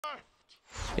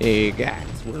Hey guys,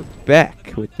 we're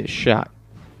back with this shot.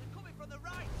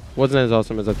 Wasn't as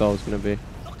awesome as I thought it was gonna be.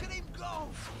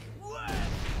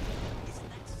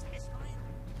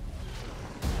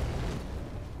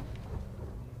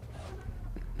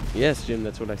 Yes, Jim,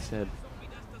 that's what I said.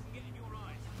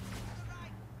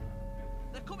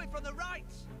 They're coming from the right.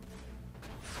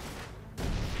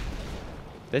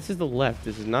 This is the left,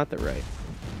 this is not the right.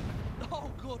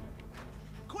 Oh, good.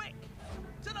 Quick,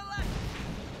 to the left.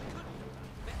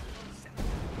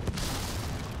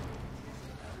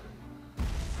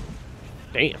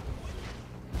 Damn.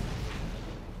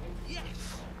 Yes.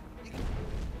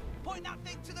 Point that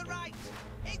thing to the right.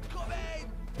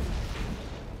 Incoming.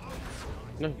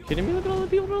 No, you kidding me? Look at all the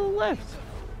people to the left.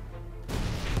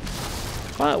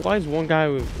 Why is one guy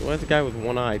with the guy with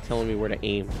one eye telling me where to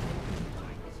aim?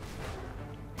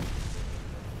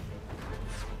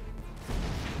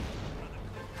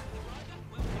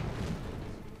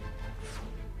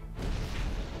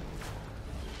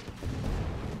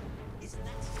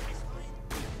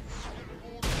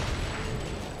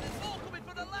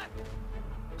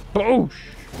 Boosh!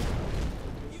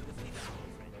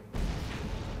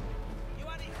 You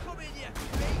had it coming, you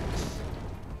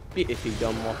Bitty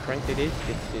dumb mock Frank it is,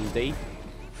 it's indeed.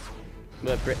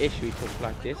 We're British, we talk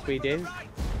like this, we do.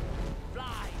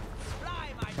 Fly,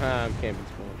 my I'm camping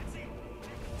small.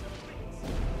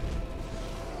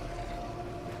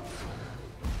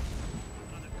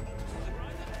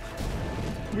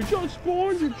 We just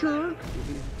spawned, you jerk!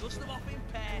 Dust them off in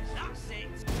pairs, that's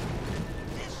it.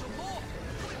 There's some more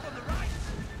coming from the right.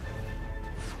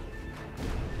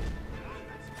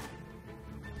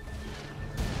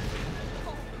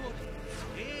 Oh, good.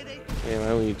 Here they come. Yeah, I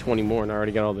only need 20 more and I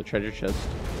already got all the treasure chests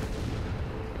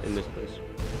in this place.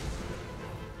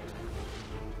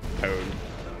 Phone.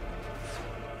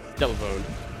 Telephone.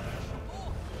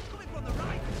 More coming from the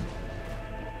right.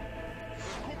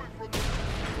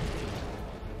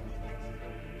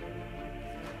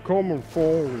 Coming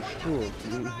forward, sure. To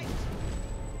the right.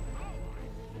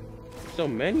 So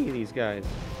many of these guys.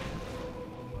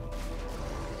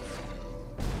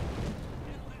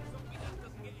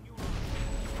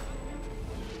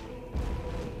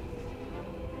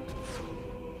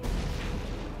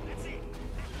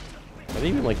 Are they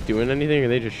even like doing anything or are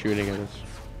they just shooting at us?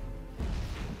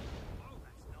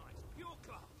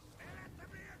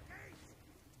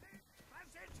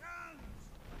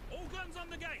 All guns on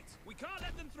the gate. We can't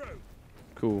let them through.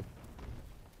 Cool.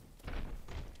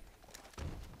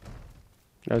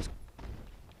 That was...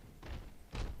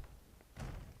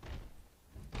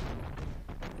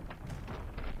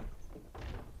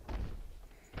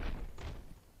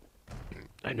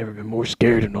 I've never been more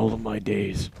scared in all of my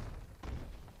days.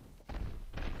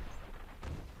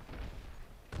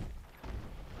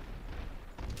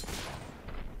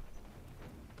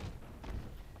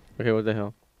 Okay, what the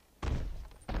hell? I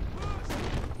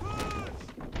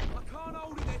can't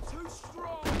hold it. They're too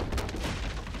strong.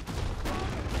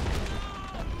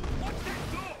 Watch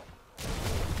that door.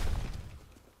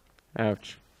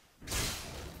 Ouch.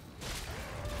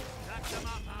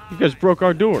 You guys broke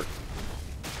our door.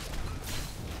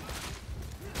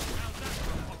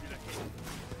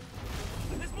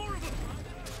 There's more of them.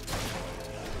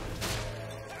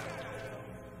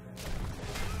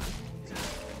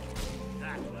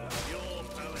 That was your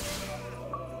poetry.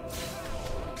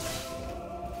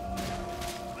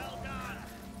 Well done.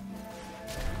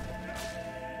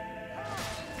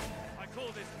 I call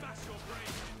this bash your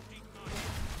brain in deep night.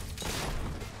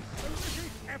 Only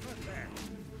ever there.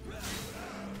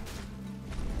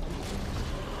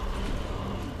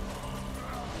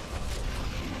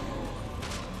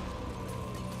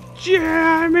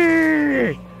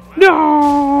 Jimmy!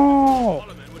 No!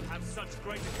 Solomon would have such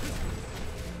great assistance.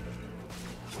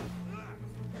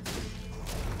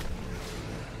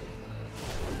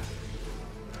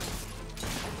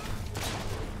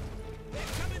 They're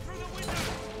coming through the window.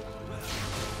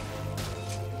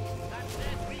 That's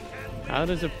it. We can win. How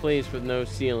does a place with no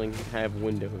ceiling have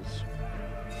windows?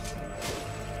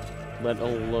 Let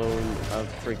alone a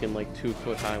freaking like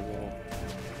 2-foot high wall.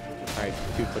 Alright,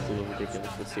 2 foot's a little ridiculous,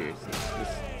 but seriously,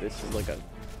 this is like a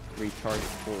retarded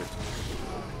fort.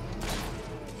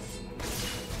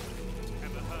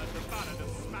 Ever heard the ballad of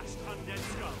smashed undead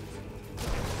skulls?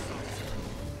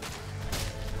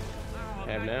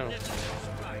 Have now. It's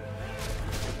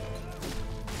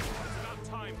about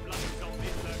time bloody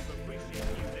zombies learn to appreciate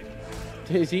music.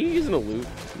 Is he using a loop?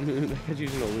 That guy's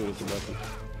using a loop as a weapon.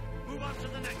 Move on to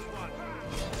the next one.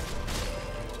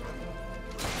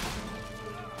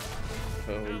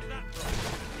 Owned.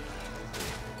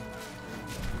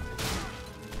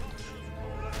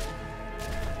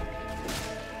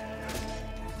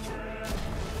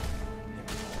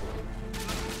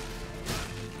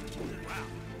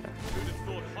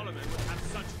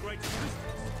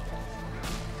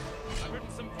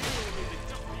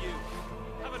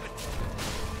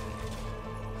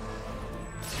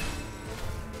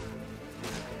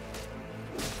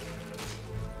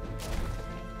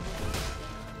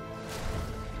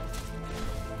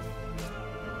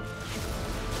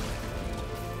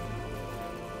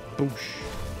 Boosh.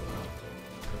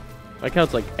 Like how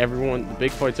it's like everyone, the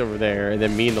big fight's over there, and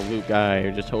then me and the loot guy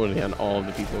are just holding down all of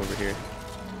the people over here.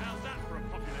 How's that for a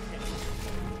popular hit?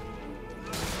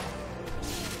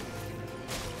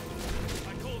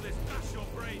 I call this bash your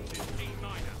brains in D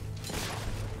minor.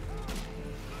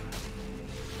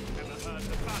 Ever heard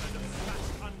the ballad of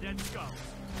smashed undead skulls?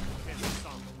 Here's the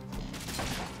song.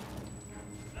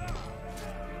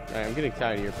 Alright, I'm getting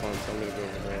tired of your phone, so I'm gonna go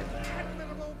over there.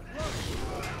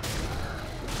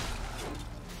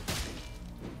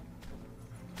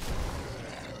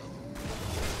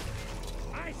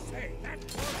 I say that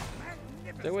was Is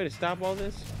magnificent. there a way to stop all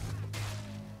this?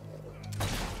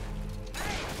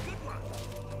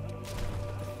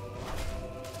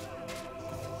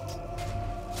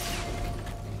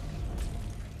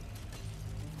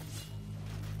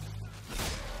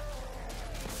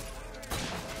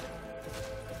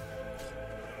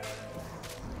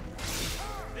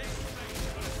 This face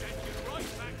will send you right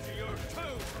back to your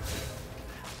tomb.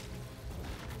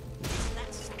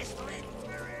 That's satisfying.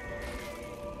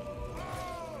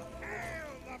 All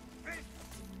hail the fifth!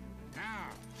 Now,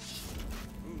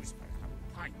 who's for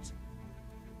a pint?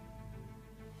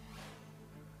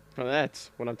 Oh,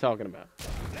 that's what I'm talking about.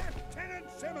 Lieutenant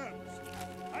Simmons,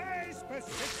 I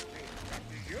specifically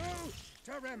instructed you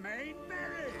to remain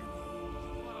merry.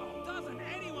 Oh, doesn't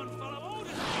anyone follow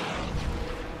orders?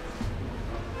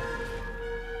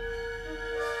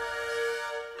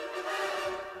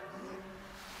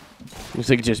 Looks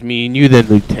like it's just me and you then,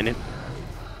 Lieutenant.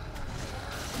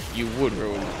 You would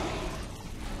ruin it.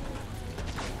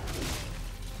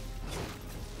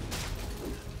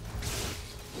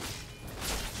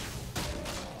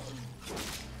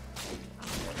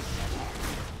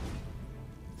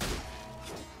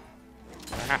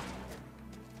 Aha.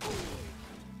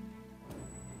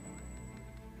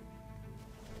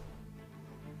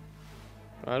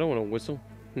 I don't want to whistle.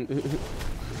 They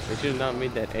should have not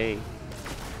made that A.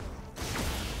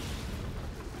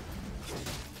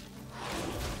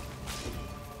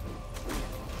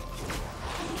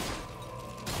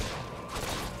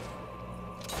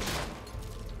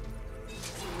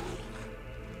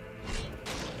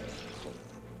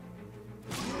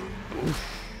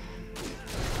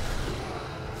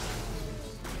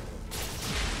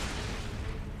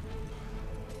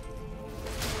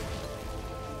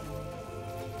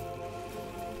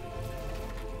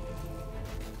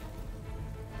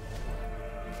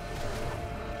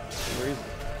 Where is it?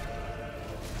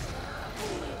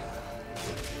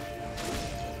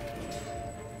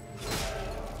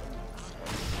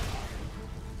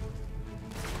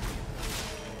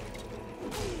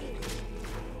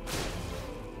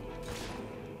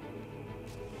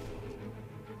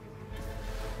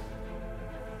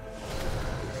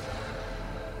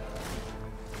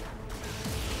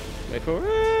 Wait for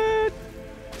it!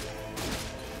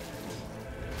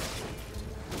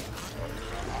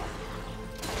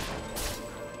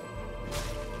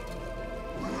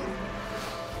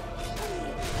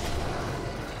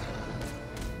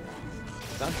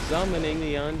 Stop summoning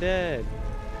the undead.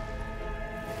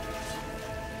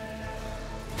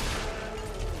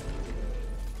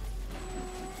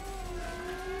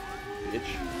 Bitch.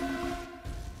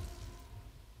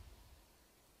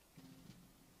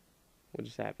 What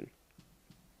just happened?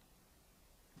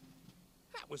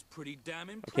 That was pretty damn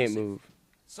I impressive. can't move.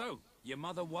 So, your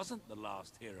mother wasn't the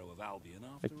last hero of Albion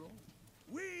after all?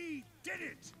 We did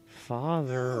it!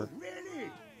 Father. Really?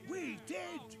 We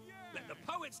did! Let the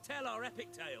poets tell our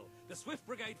epic tale. The Swift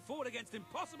Brigade fought against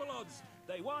impossible odds.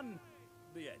 They won.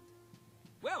 The end.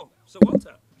 Well, Sir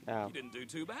Walter, Ow. you didn't do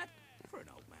too bad for an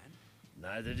old man.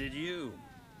 Neither did you,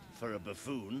 for a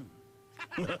buffoon.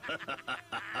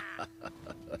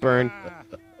 Burn.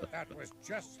 That was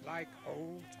just like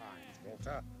old times,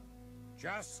 Walter.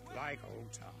 Just like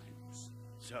old times.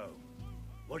 So,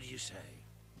 what do you say?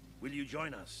 Will you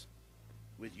join us?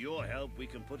 With your help, we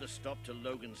can put a stop to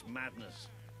Logan's madness.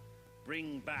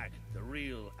 Bring back the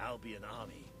real Albion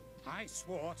army. I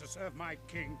swore to serve my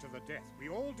king to the death. We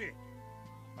all did.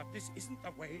 But this isn't the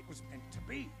way it was meant to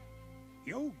be.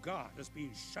 The old guard has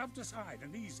been shoved aside,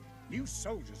 and these new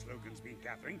soldiers Logan's been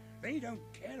gathering, they don't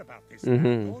care about this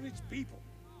land or its people.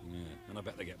 Yeah, and I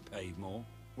bet they get paid more.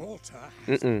 Walter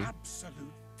has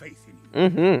absolute faith in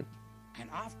you. And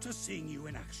after seeing you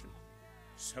in action,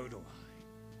 so do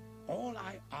I. All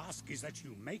I ask is that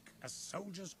you make a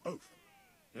soldier's oath.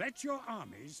 Let your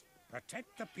armies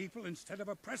protect the people instead of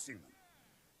oppressing them.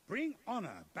 Bring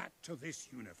honor back to this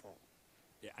uniform.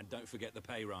 Yeah, and don't forget the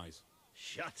pay rise.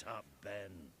 Shut up,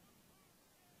 Ben.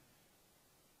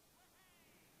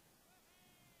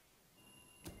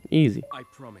 Easy. I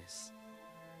promise.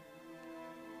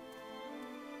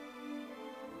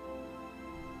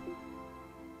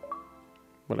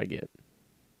 What I get.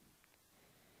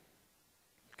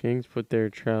 Kings put their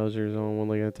trousers on one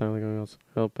leg at a time like everyone else.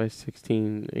 Helped by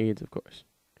 16 aides, of course.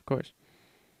 Of course.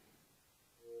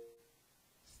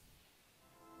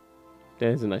 That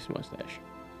is a nice mustache.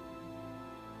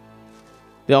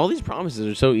 Yeah, all these promises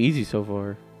are so easy so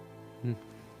far.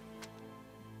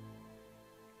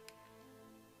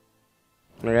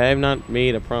 Like, I have not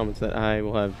made a promise that I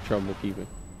will have trouble keeping.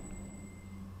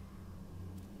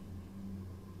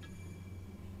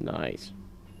 Nice.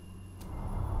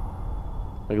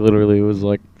 Like, literally, it was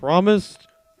like, promised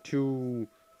to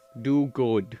do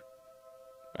good.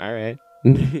 Alright.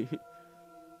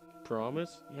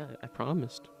 Promise? Yeah, I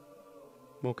promised.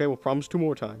 Okay, we'll promise 2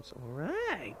 more times.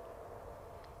 Alright.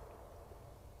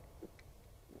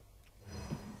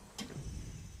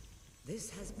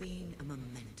 This has been a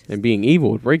momentous. And being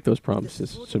evil would break those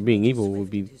promises, so being evil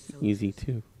would be easy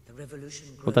too. The revolution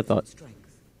What I grows thought. in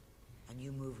strength, and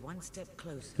you move one step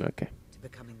closer Okay. to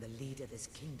becoming the leader this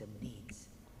kingdom needs.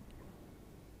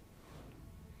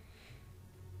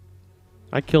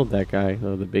 I killed that guy,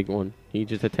 though, the big one. He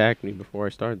just attacked me before I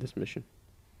started this mission.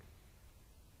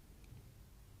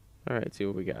 Alright, see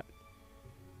what we got.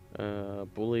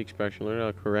 Bully expression. Learn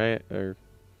how to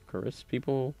caress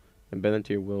people and bend them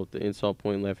to your will with the insult,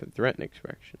 point, laugh, and threaten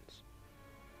expressions.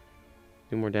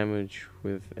 Do more damage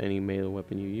with any melee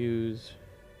weapon you use.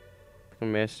 Become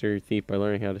a master thief by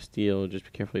learning how to steal. Just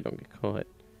be careful you don't get caught.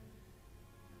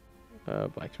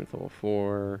 Blacksmith level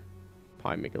 4.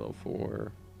 Pie maker level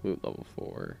 4. Loot level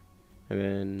 4. And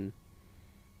then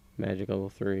magic level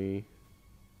 3.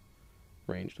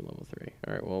 Ranged to level 3.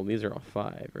 Alright, well, these are all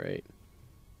 5, right?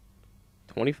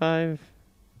 25,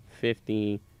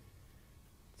 50,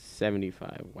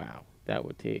 75. Wow, that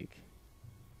would take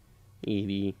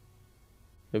 80. It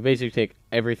would basically take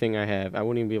everything I have. I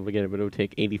wouldn't even be able to get it, but it would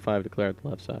take 85 to clear out the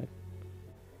left side.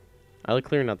 I like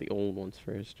clearing out the old ones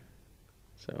first.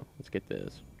 So, let's get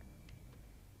this.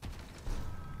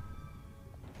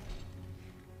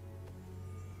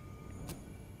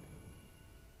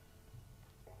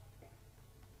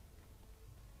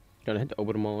 Gonna have to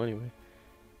open them all anyway.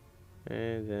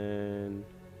 And then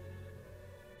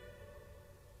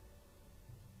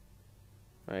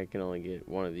I can only get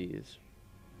one of these.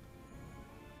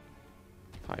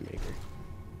 Pie maker.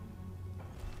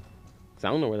 Cause I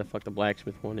don't know where the fuck the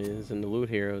blacksmith one is, and the loot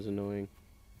hero is annoying.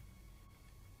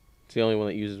 It's the only one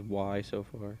that uses Y so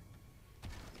far.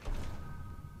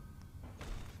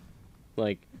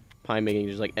 Like pie making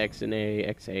is just like X and A,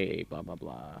 X A, blah blah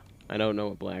blah. I don't know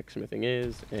what blacksmithing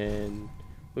is, and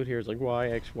loot here is like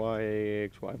Y, X, Y,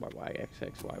 X, Y, Y, Y, X,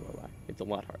 X, Y, Y, Y. It's a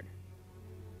lot harder.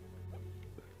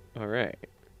 Alright.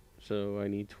 So I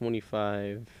need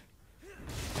 25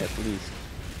 at least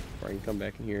before I can come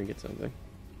back in here and get something.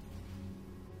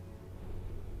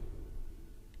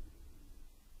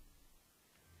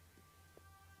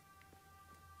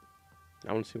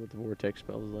 I want to see what the vortex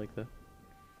spell is like though.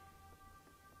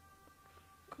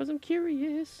 Cause I'm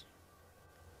curious.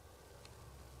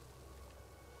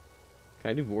 Can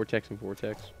I do vortex and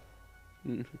vortex?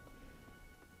 I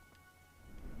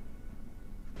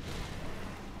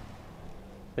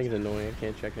think it's annoying. I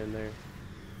can't check in there.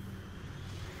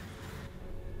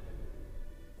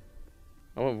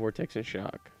 I want vortex and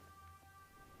shock.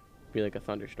 Be like a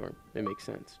thunderstorm. It makes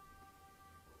sense.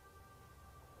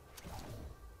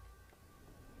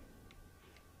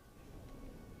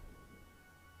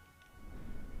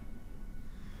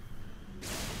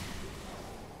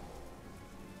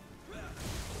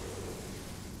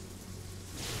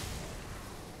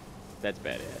 That's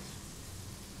badass.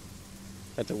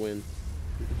 That's a win.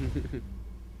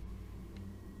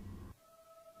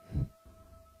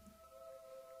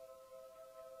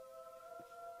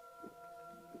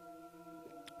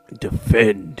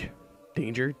 Defend.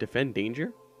 Danger? Defend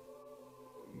danger?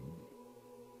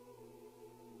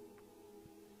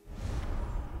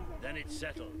 Then it's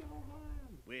settled.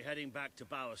 We're heading back to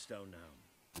Bowerstone now.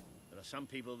 There are some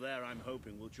people there I'm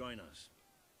hoping will join us.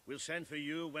 We'll send for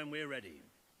you when we're ready.